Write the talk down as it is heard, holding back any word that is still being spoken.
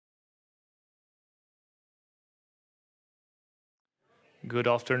Good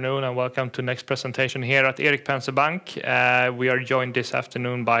afternoon and welcome to next presentation here at Erik Penser Bank. We are joined this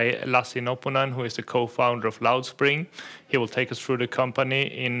afternoon by Lassi Noponen, who is the co-founder of Loudspring. He will take us through the company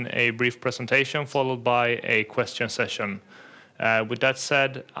in a brief presentation, followed by a question session. With that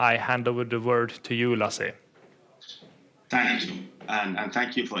said, I hand over the word to you, Lassi. Thank you, and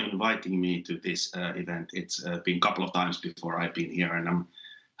thank you for inviting me to this event. It's been a couple of times before I've been here, and I'm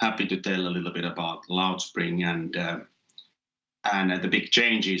happy to tell a little bit about Loudspring and the big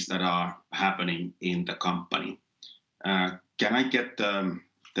changes that are happening in the company. Can I get the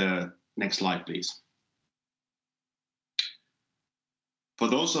next slide, please? For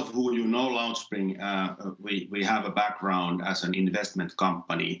those of you know Loudspring, we have a background as an investment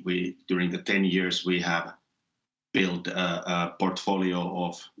company. During the 10 years we have built a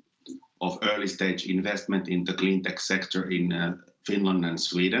portfolio of early stage investment in the clean tech sector in Finland and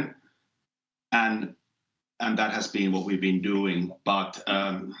Sweden. And that has been what we've been doing. But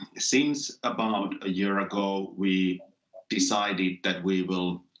since about a year ago, we decided that we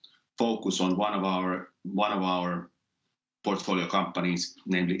will focus on one of our portfolio companies,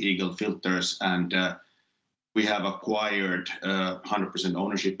 namely Eagle Filters, and we have acquired 100%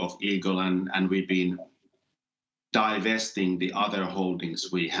 ownership of Eagle, and we've been divesting the other holdings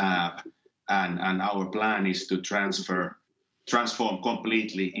we have, and our plan is to transform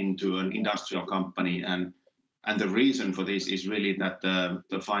completely into an industrial company. And the reason for this is really that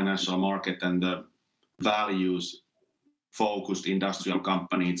the financial market and the values focused industrial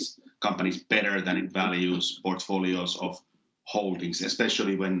companies better than it values portfolios of holdings,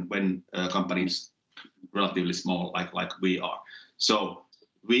 especially when companies relatively small like we are. So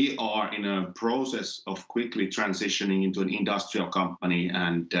we are in a process of quickly transitioning into an industrial company,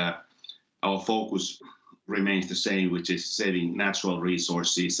 and our focus remains the same, which is saving natural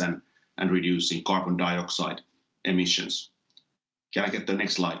resources and reducing carbon dioxide emissions. Can I get the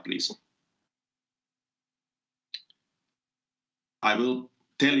next slide, please? I will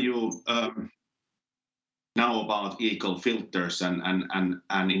tell you now about Eagle Filters, and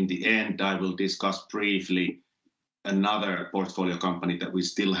in the end I will discuss briefly another portfolio company that we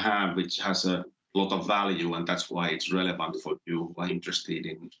still have, which has a lot of value, and that's why it's relevant for you who are interested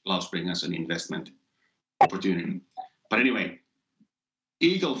in Loudspring as an investment opportunity. But anyway,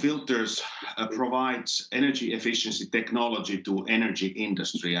 Eagle Filters provides energy efficiency technology to energy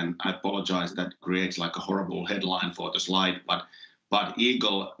industry, and I apologize that creates like a horrible headline for the slide, but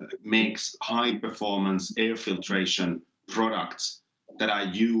Eagle makes high performance air filtration products that are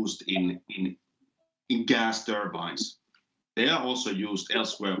used in gas turbines. They are also used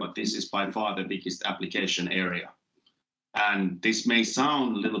elsewhere, but this is by far the biggest application area. And this may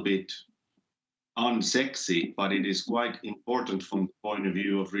sound a little bit unsexy, but it is quite important from the point of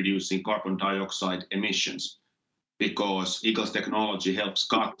view of reducing carbon dioxide emissions, because Eagle's technology helps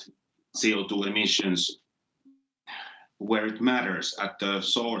cut CO2 emissions where it matters, at the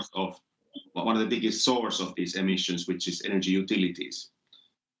source of one of the biggest source of these emissions, which is energy utilities.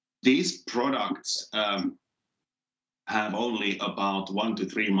 These products have only about 1 to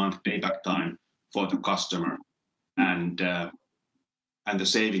 3 month payback time for the customer, and the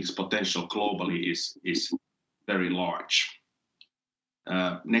savings potential globally is very large.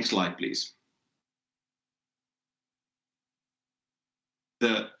 Next slide, please.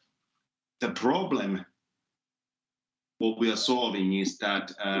 The problem what we are solving is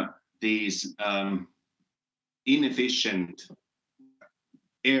that these inefficient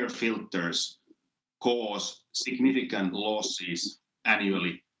air filters cause significant losses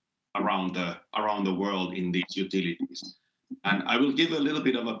annually around the world in these utilities. And I will give a little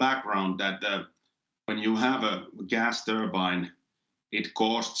bit of a background that when you have a gas turbine, it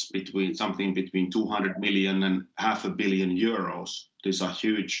costs something between 200 million and €500 million. These are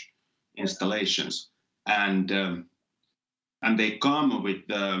huge installations, and they come with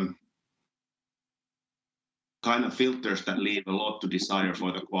kind of filters that leave a lot to desire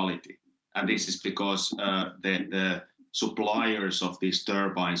for the quality. And this is because the suppliers of these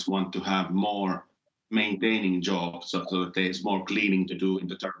turbines want to have more maintaining jobs, so that there's more cleaning to do in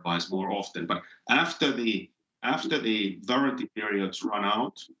the turbines more often. But after the warranty periods run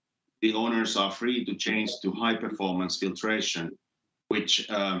out, the owners are free to change to high performance filtration, which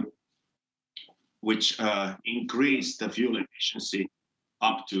increase the fuel efficiency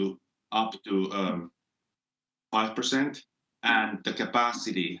up to 5%, and the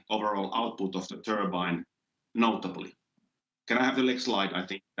capacity overall output of the turbine notably. Can I have the next slide? I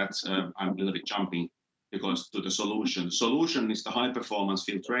think that's I'm a little bit jumping because to the solution. The solution is the high performance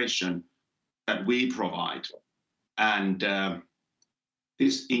filtration that we provide, and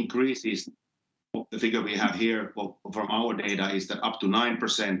this increases the figure we have here from our data is that up to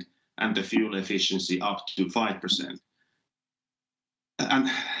 9% and the fuel efficiency up to 5%. And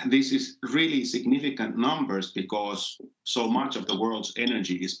this is really significant numbers because so much of the world's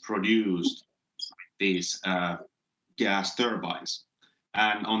energy is produced with these gas turbines.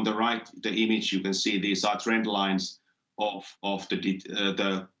 And on the right, the image, you can see these are trend lines from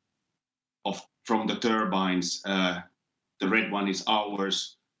the turbines. The red one is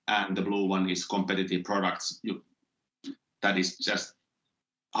ours, and the blue one is competitive products. That is just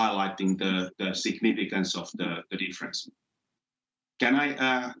highlighting the significance of the difference. Can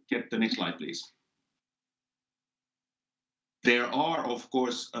I get the next slide, please? There are, of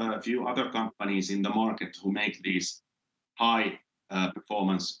course, a few other companies in the market who make these high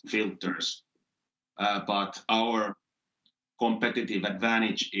performance filters, but our competitive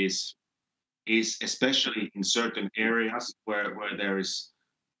advantage is especially in certain areas where there is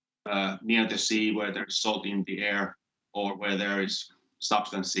near the sea, where there is salt in the air, or where there is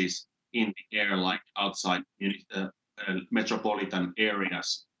substances in the air, like outside metropolitan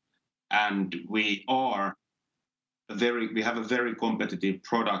areas. And we have a very competitive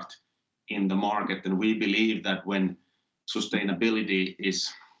product in the market, and we believe that when sustainability is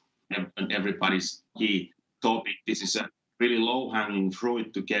everybody's key topic, this is a really low-hanging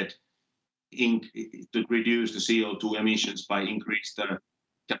fruit to reduce the CO2 emissions by increase the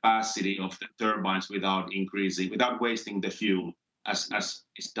capacity of the turbines without wasting the fuel, as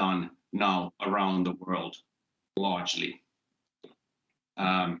is done now around the world largely.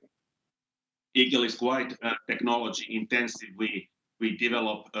 Eagle is quite technology intensive. We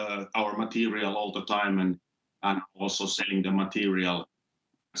develop our material all the time and also selling the material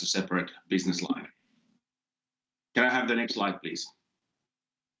as a separate business line. Can I have the next slide, please?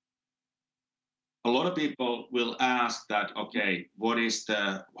 A lot of people will ask that, okay, what is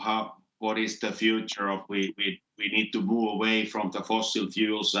the future of we need to move away from the fossil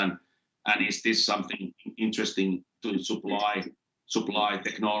fuels, and is this something interesting to supply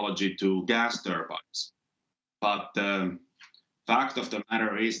technology to gas turbines? But the fact of the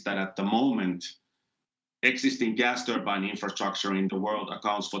matter is that at the moment, existing gas turbine infrastructure in the world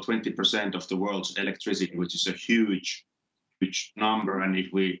accounts for 20% of the world's electricity, which is a huge number. And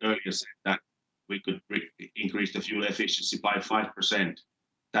if we earlier said that we could increase the fuel efficiency by 5%,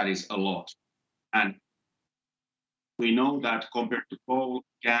 that is a lot. And we know that compared to coal,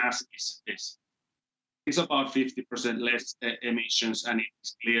 gas is about 50% less emissions, and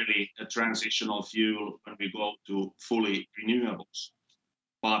it's clearly a transitional fuel when we go to fully renewables.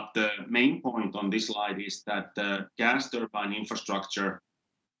 But the main point on this slide is that the gas turbine infrastructure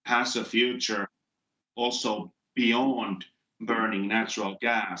has a future also beyond burning natural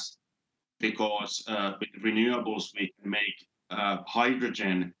gas, because with renewables we can make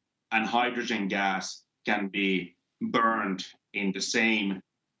hydrogen, and hydrogen gas can be burned in the same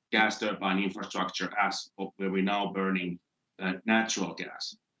gas turbine infrastructure as where we're now burning natural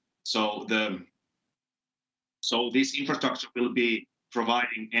gas. So this infrastructure will be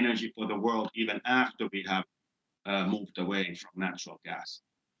providing energy for the world even after we have moved away from natural gas.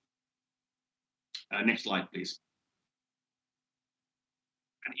 Next slide, please.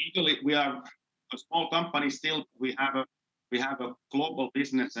 And equally, we are a small company still. We have a global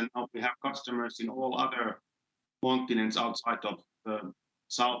business, and now we have customers in all other continents outside of the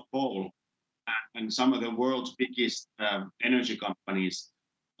South Pole. And some of the world's biggest energy companies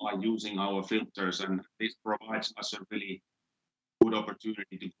are using our filters, and this provides us a really good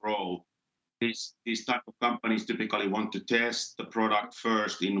opportunity to grow. These type of companies typically want to test the product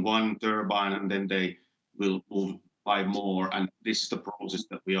first in one turbine, and then they will buy more. And this is the process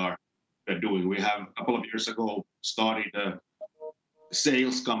that we are doing. We have a couple of years ago started a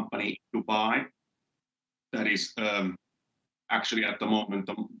sales company in Dubai that is actually at the moment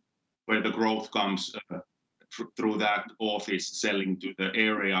where the growth comes through that office, selling to the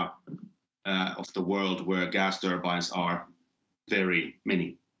area of the world where gas turbines are very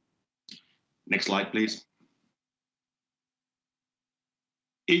many. Next slide, please.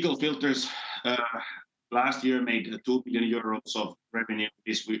 Eagle Filters last year made 2 billion euros of revenue.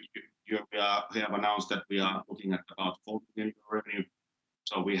 This year we have announced that we are looking at about 4 billion euro revenue.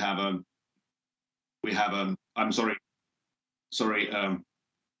 So we have I'm sorry.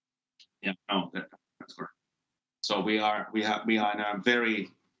 Yeah, no, that's correct. So we are in a very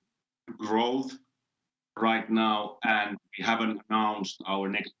growth right now, and we haven't announced our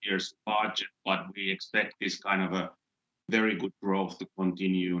next year's budget, but we expect this kind of a very good growth to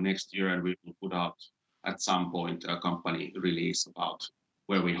continue next year, and we will put out at some point a company release about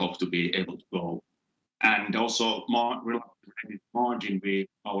where we hope to be able to go. And also margin,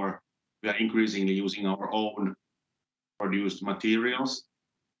 our we are increasingly using our own produced materials,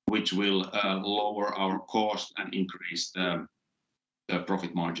 which will lower our cost and increase the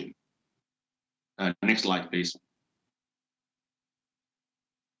profit margin. Next slide, please.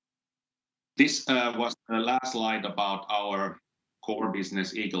 This was the last slide about our core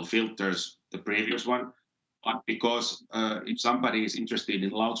business, Eagle Filters, the previous one. But because if somebody is interested in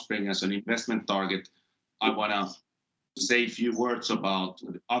Loudspring as an investment target, I want to say a few words about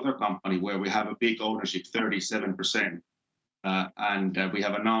the other company where we have a big ownership, 37%. And we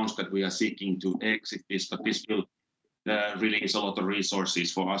have announced that we are seeking to exit this, but this will release a lot of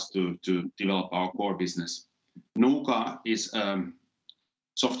resources for us to develop our core business. Nuuka is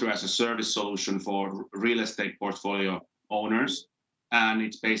software as a service solution for real estate portfolio owners, and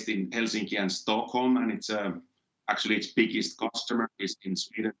it's based in Helsinki and Stockholm, and it's actually its biggest customer is in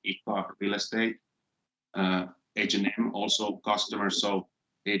Sweden, ICA Real Estate, H&M also customers, so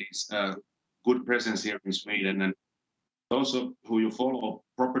it is a good presence here in Sweden. And those of who you follow,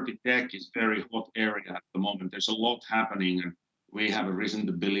 property tech is very hot area at the moment. There's a lot happening, and we have a reason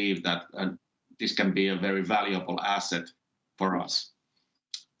to believe that this can be a very valuable asset for us.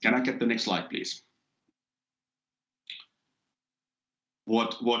 Can I get the next slide, please?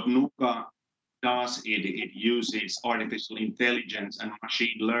 What Nuuka does, it uses artificial intelligence and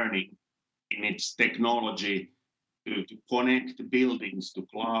machine learning in its technology to connect buildings to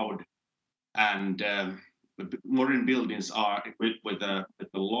cloud, and modern buildings are equipped with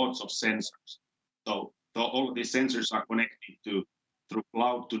lots of sensors. So all of these sensors are connected through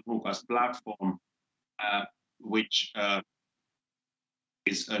cloud to Nuuka's platform, which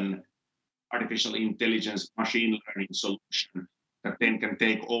is an artificial intelligence machine learning solution that then can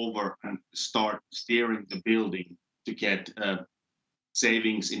take over and start steering the building to get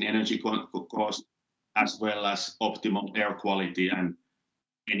savings in energy cost, as well as optimal air quality and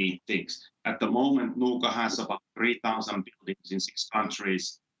many things. At the moment, Nuuka has about 3,000 buildings in 6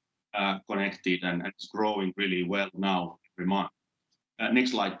 countries connected, and it's growing really well now every month.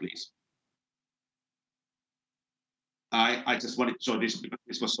 Next slide, please. I just wanted to show this because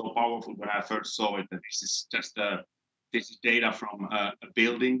this was so powerful when I first saw it, that this is just this is data from a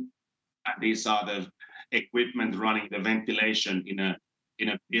building, and these are the equipment running the ventilation in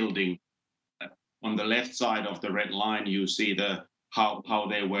a building. On the left side of the red line, you see how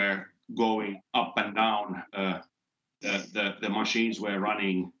they were going up and down. The machines were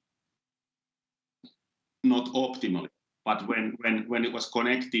running not optimally, but when it was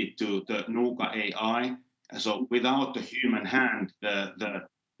connected to the Nuuka AI, so without the human hand, the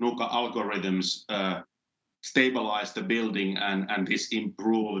Nuuka algorithms stabilized the building, and this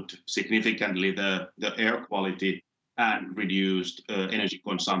improved significantly the air quality and reduced energy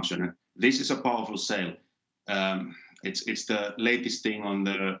consumption. This is a powerful sale. It's the latest thing on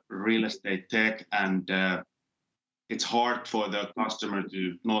the real estate tech, and it's hard for the customer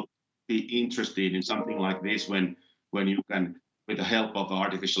to not be interested in something like this when you can, with the help of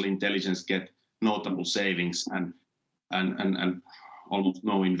artificial intelligence, get notable savings and almost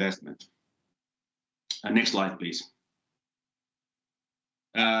no investment. Next slide, please.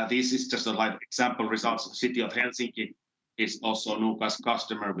 This is just a live example results. City of Helsinki is also Nuuka's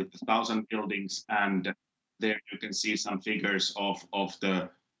customer with 1,000 buildings, and there you can see some figures of the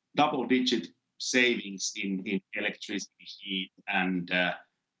double-digit savings in electricity, heat, and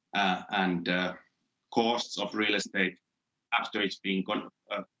costs of real estate after it's being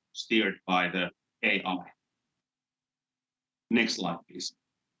steered by the AI. Next slide, please.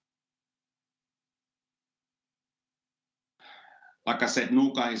 Like I said,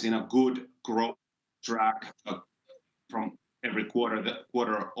 Nuuka is in a good growth track from every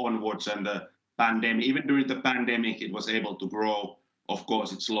quarter onwards, and the pandemic, even during the pandemic, it was able to grow. Of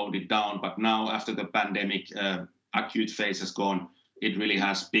course, it slowed it down, but now after the pandemic acute phase has gone, it really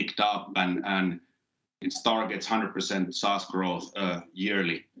has picked up, and it targets 100% SaaS growth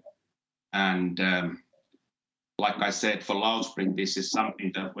yearly. And like I said, for Loudspring, this is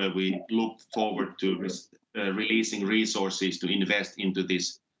something that where we look forward to releasing resources to invest into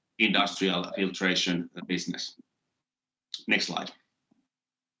this industrial filtration business. Next slide.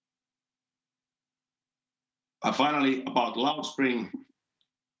 Finally, about Loudspring,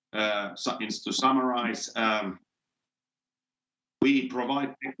 to summarize, we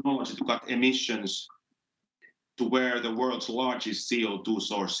provide technology to cut emissions to where the world's largest CO2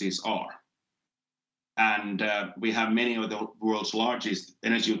 sources are. And we have many of the world's largest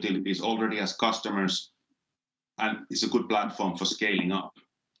energy utilities already as customers, and it's a good platform for scaling up.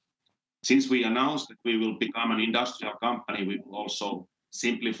 Since we announced that we will become an industrial company, we will also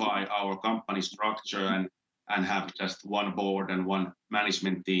simplify our company structure and have just one board and one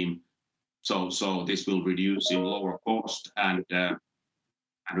management team So this will reduce in lower cost and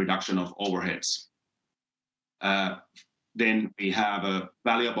reduction of overheads. Then we have a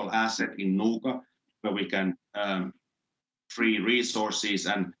valuable asset in Nuuka where we can free resources,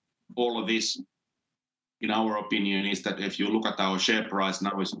 and all of this, in our opinion, is that if you look at our share price,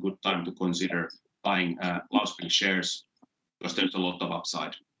 now is a good time to consider buying Loudspring shares because there's a lot of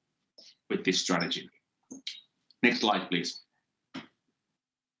upside with this strategy. Next slide, please.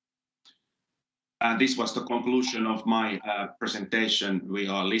 And this was the conclusion of my presentation. We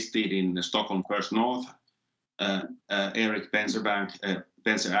are listed in the Stockholm First North. Erik Penser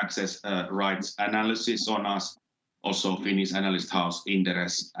Banks Access writes analysis on us, also Finnish analyst house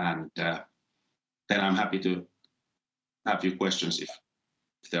Inderes, and then I'm happy to have your questions if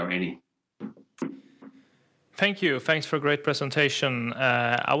there are any. Thank you. Thanks for a great presentation.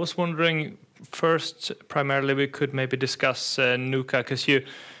 I was wondering, first, primarily we could maybe discuss Nuuka, because you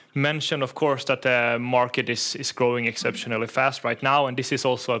mentioned, of course, that the market is growing exceptionally fast right now, and this is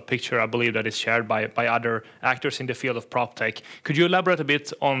also a picture, I believe, that is shared by other actors in the field of PropTech. Could you elaborate a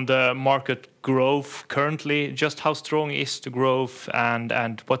bit on the market growth currently, just how strong is the growth,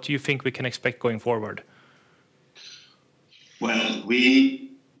 and what do you think we can expect going forward? Well,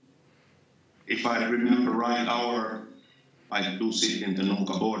 if I remember right, I do sit in the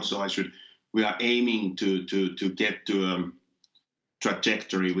Nuuka board, so we are aiming to get to a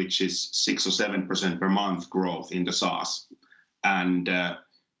trajectory which is 6 or 7% per month growth in the SaaS, and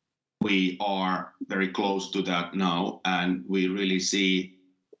we are very close to that now, and we really see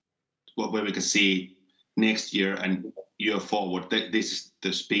where we can see next year and year forward. This is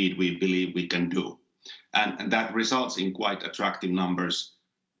the speed we believe we can do, and that results in quite attractive numbers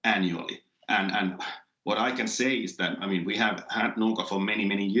annually. And what I can say is that, I mean, we have had Nuuka for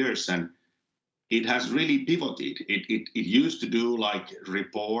many years, and it has really pivoted. It used to do like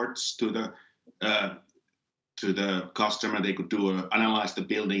reports to the customer. They could analyze the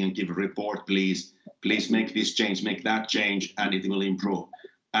building and give a report. Please make this change, make that change, and it will improve.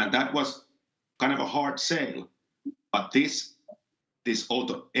 And that was kind of a hard sale. But this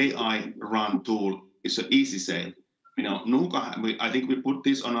auto AI run tool is an easy sale. You know, Nuuka, I think we put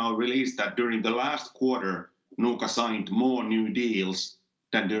this on our release that during the last quarter, Nuuka signed more new deals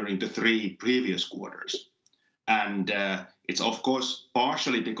than during the 3 previous quarters. And it's of course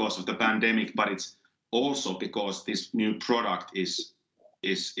partially because of the pandemic, but it's also because this new product is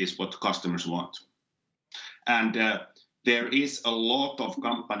what customers want. And there is a lot of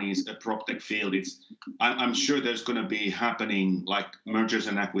companies in the PropTech field. I'm sure there's going to be happening like mergers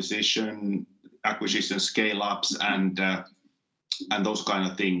and acquisition scale-ups, and those kind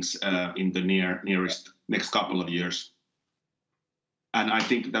of things in the next couple of years. And I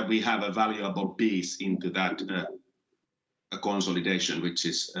think that we have a valuable piece into that consolidation, which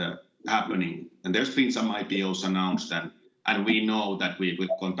is happening. And there's been some IPOs announced, and we know that we're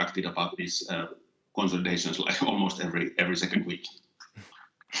contacted about these consolidations like almost every second week.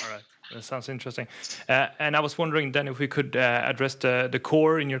 All right. That sounds interesting. And I was wondering then if we could address the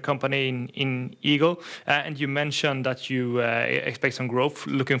core in your company in Eagle. And you mentioned that you expect some growth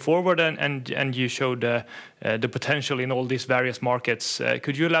looking forward, and you showed the potential in all these various markets.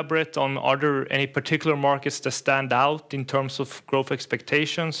 Could you elaborate on, are there any particular markets that stand out in terms of growth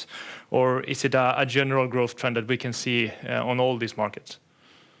expectations, or is it a general growth trend that we can see on all these markets?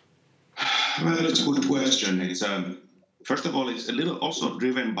 Well, that's a good question. It's first of all, it's a little also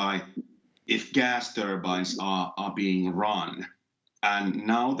driven by if gas turbines are being run. And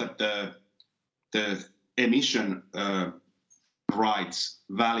now that the emission rights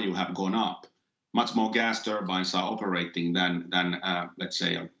value have gone up, much more gas turbines are operating than let's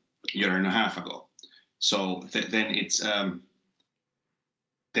say a year and a half ago. So then it's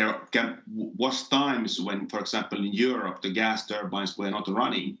there was times when, for example, in Europe, the gas turbines were not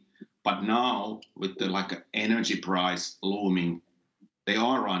running. But now, with the energy price looming, they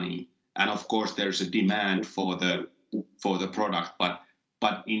are running, and of course there's a demand for the product.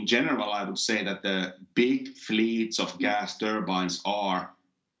 But in general, I would say that the big fleets of gas turbines are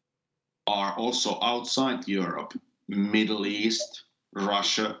also outside Europe, Middle East,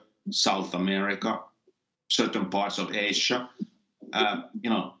 Russia, South America, certain parts of Asia.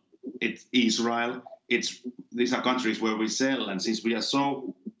 It's Israel. These are countries where we sell, and since we are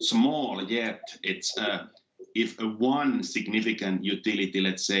so small yet, it's if one significant utility,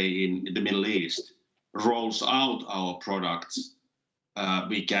 let's say in the Middle East, rolls out our products,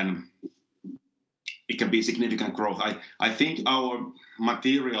 it can be significant growth. I think our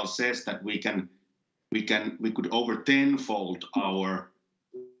material says that we could over tenfold our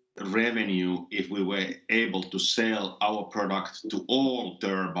revenue if we were able to sell our product to all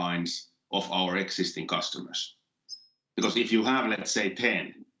turbines of our existing customers. Because if you have, let's say,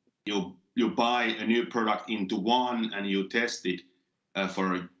 10, you buy a new product into one and you test it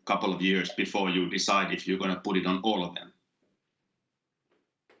for a couple of years before you decide if you're going to put it on all of them.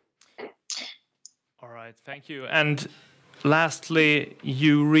 All right, thank you. And lastly,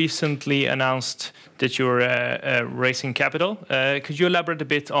 you recently announced that you're raising capital. Could you elaborate a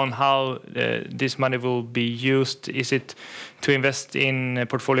bit on how this money will be used? Is it to invest in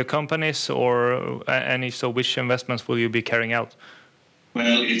portfolio companies, and if so, which investments will you be carrying out?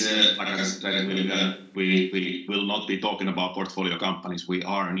 Well, it's like I said, we will not be talking about portfolio companies. We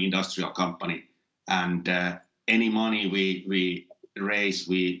are an industrial company, and any money we raise,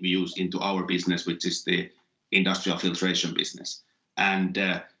 we use into our business, which is the industrial filtration business. And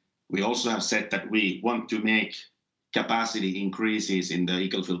we also have said that we want to make capacity increases in the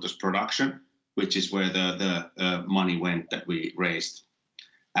Eagle Filters production, which is where the money went that we raised.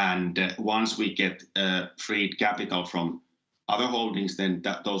 And once we get freed capital from other holdings, then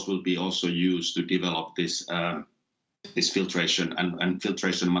those will be also used to develop this filtration and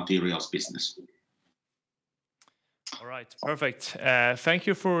filtration materials business. All right, perfect. Thank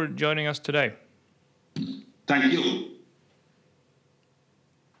you for joining us today. Thank you.